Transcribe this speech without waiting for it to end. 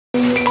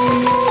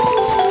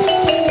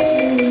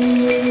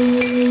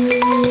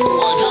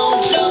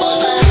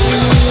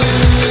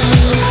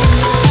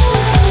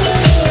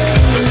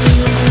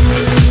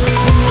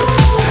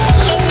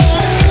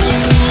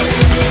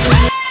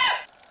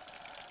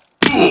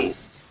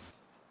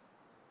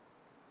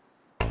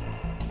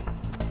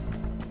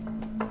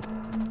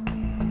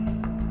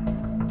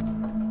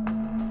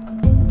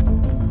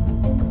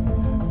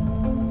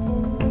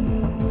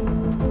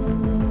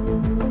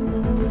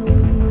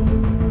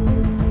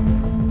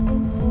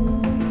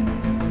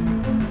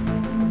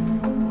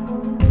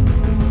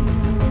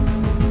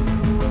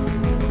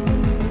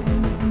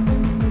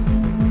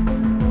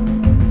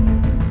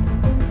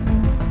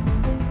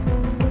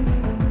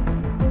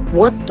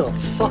What the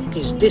fuck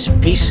is this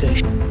piece of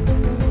shit?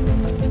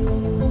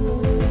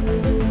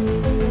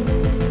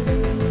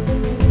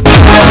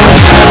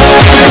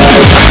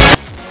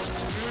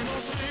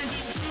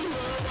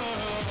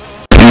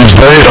 Is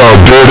that a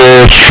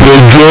dead-ass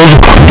schedule?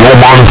 Don't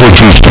mind if I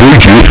just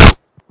take it.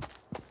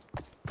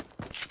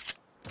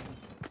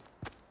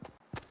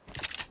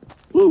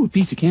 Ooh, a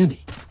piece of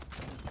candy.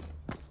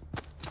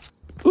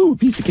 Ooh, a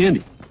piece of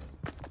candy.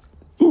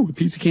 Ooh, a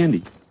piece of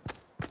candy.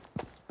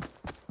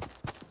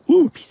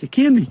 Ooh, a piece of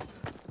candy.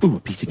 Ooh, a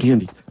piece of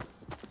candy.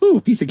 Ooh,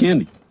 a piece of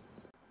candy.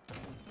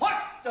 What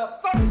the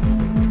fuck?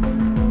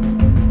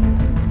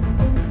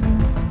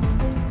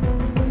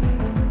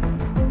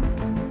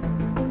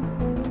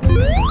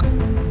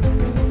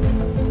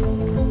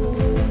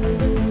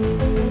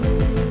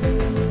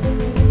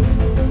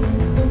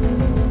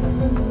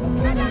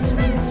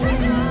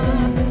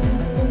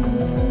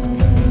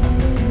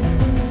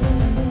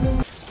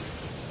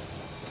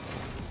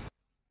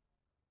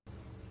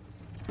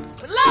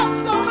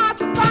 Love's so hard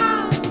to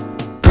find.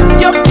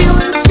 Your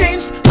feelings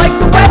changed like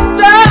the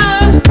weather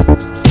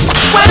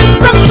when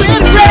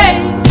Brooklyn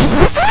rains.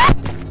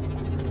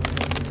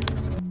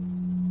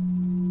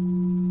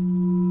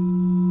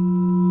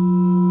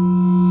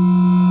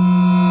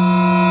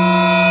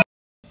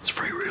 It's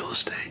free real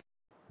estate.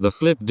 The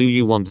flip do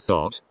you want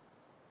Thot?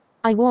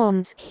 I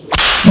want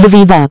the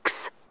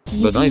V-Bucks.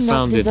 But I You do not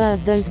found it.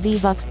 deserve those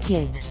V-Bucks,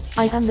 kid.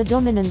 I am the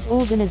dominant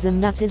organism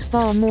that is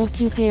far more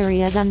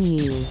superior than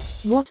you.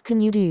 What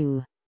can you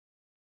do?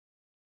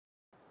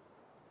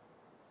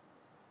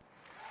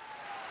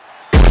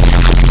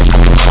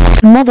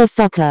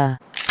 Motherfucker.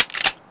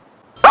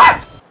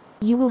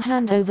 You will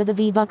hand over the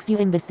V-Bucks, you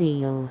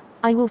imbecile.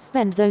 I will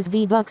spend those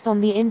V-Bucks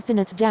on the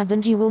infinite dab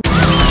and you will—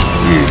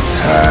 It's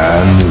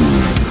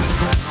Halloween.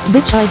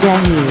 Bitch, I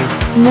dare you.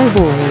 No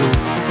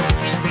balls.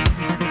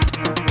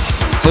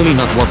 Holy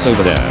nut, what's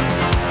over there?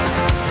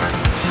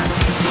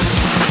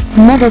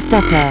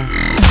 Motherfucker.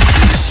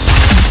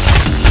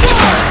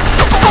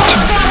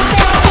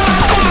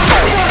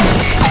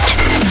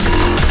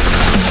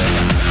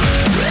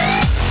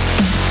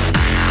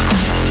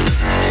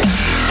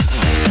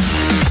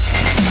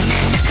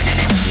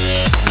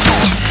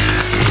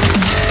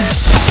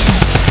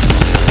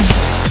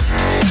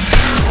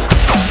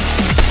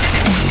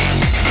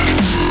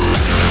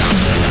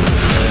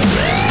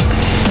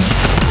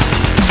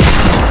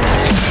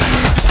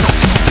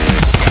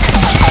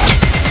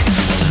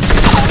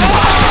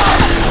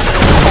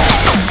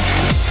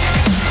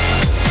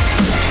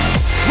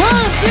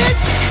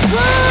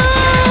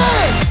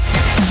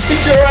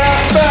 Get your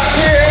ass back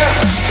here!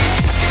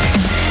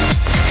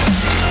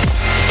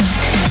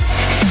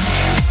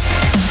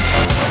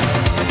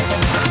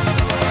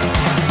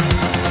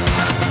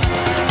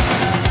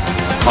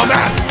 On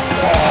that!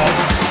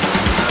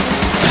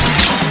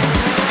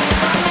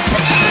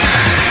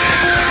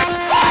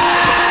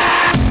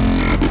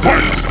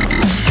 Fight!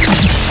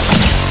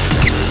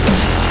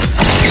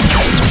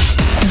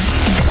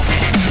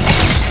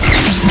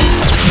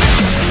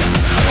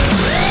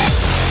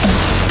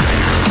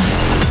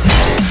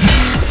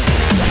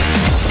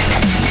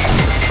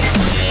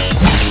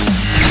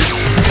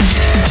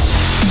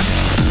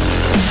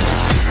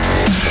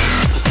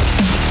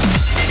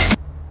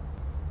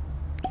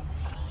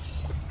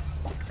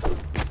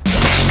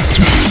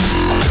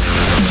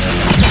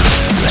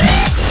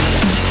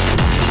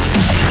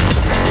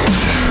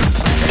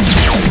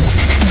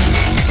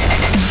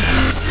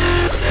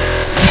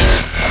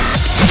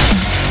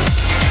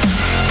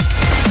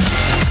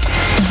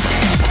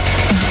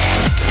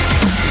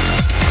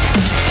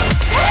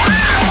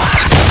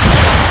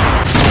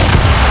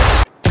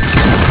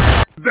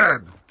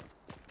 Dead!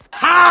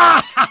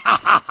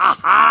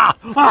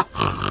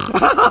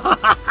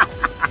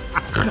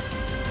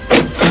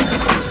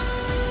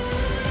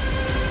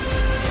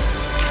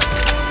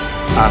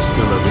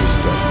 Hasta la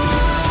vista,